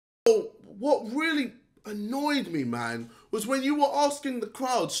So what really annoyed me, man, was when you were asking the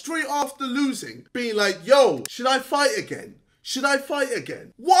crowd straight after losing, being like, yo, should I fight again? Should I fight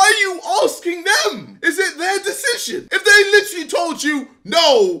again? Why are you asking them? Is it their decision? If they literally told you,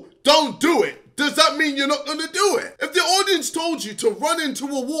 no, don't do it, does that mean you're not gonna do it? If the audience told you to run into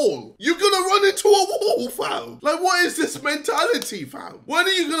a wall, you're gonna run into a wall, fam. Like, what is this mentality, fam? When are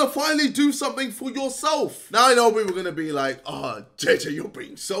you gonna finally do something for yourself? Now I know people are gonna be like, oh, JJ, you're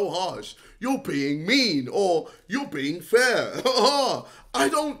being so harsh. You're being mean, or you're being fair. I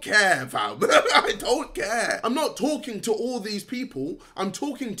don't care, fam. I don't care. I'm not talking to all these people. I'm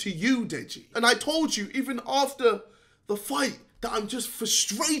talking to you, Deji. And I told you, even after the fight, that I'm just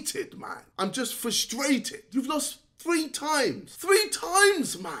frustrated, man. I'm just frustrated. You've lost 3 times. 3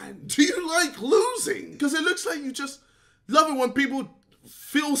 times, man. Do you like losing? Because it looks like you just love it when people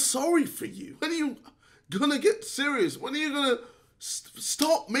feel sorry for you. When are you gonna get serious? When are you gonna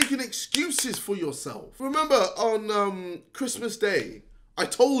stop making excuses for yourself? Remember on Christmas Day, I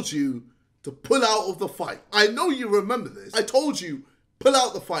told you to pull out of the fight. I know you remember this. I told you, pull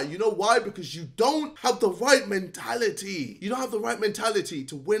out the fight. You know why? Because you don't have the right mentality. You don't have the right mentality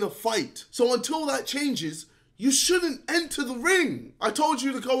to win a fight. So until that changes, you shouldn't enter the ring. I told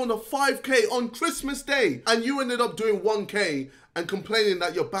you to go on a 5K on Christmas Day, and you ended up doing 1K and complaining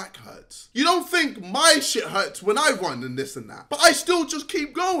that your back hurts. You don't think my shit hurts when I run and this and that, but I still just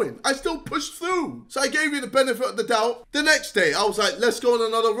keep going. I still push through. So I gave you the benefit of the doubt. The next day, I was like, let's go on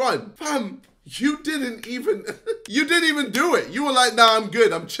another run. Fam, you didn't even do it. You were like, nah, I'm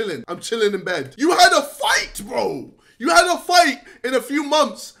good. I'm chilling in bed. You had a fight, bro. You had a fight in a few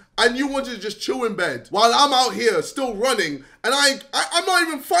months, and you wanted to just chill in bed while I'm out here still running, and I'm not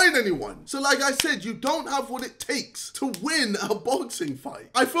even fighting anyone. So like I said, you don't have what it takes to win a boxing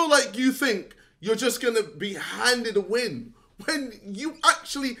fight. I feel like you think you're just gonna be handed a win when you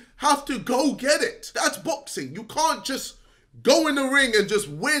actually have to go get it. That's boxing. You can't just go in the ring and just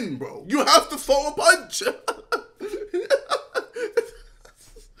win, bro. You have to throw a punch.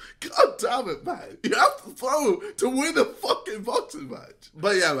 God damn it, man. You have to throw to win a fucking boxing match.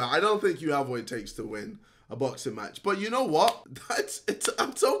 But yeah, man, I don't think you have what it takes to win a boxing match. But you know what?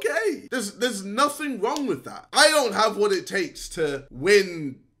 It's okay. There's nothing wrong with that. I don't have what it takes to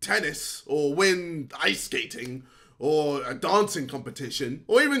win tennis or win ice skating or a dancing competition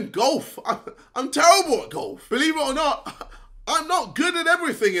or even golf. I'm terrible at golf. Believe it or not, I'm not good at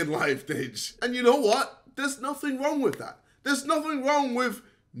everything in life, Deji. And you know what? There's nothing wrong with that. There's nothing wrong with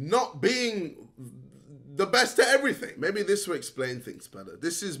not being the best at everything. Maybe this will explain things better.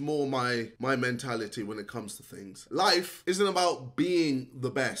 This is more my mentality when it comes to things. Life isn't about being the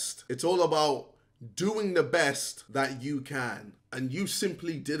best. It's all about doing the best that you can. And you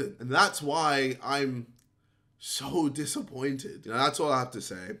simply didn't. And that's why I'm so disappointed. You know, that's all I have to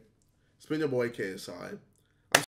say. It's been your boy KSI.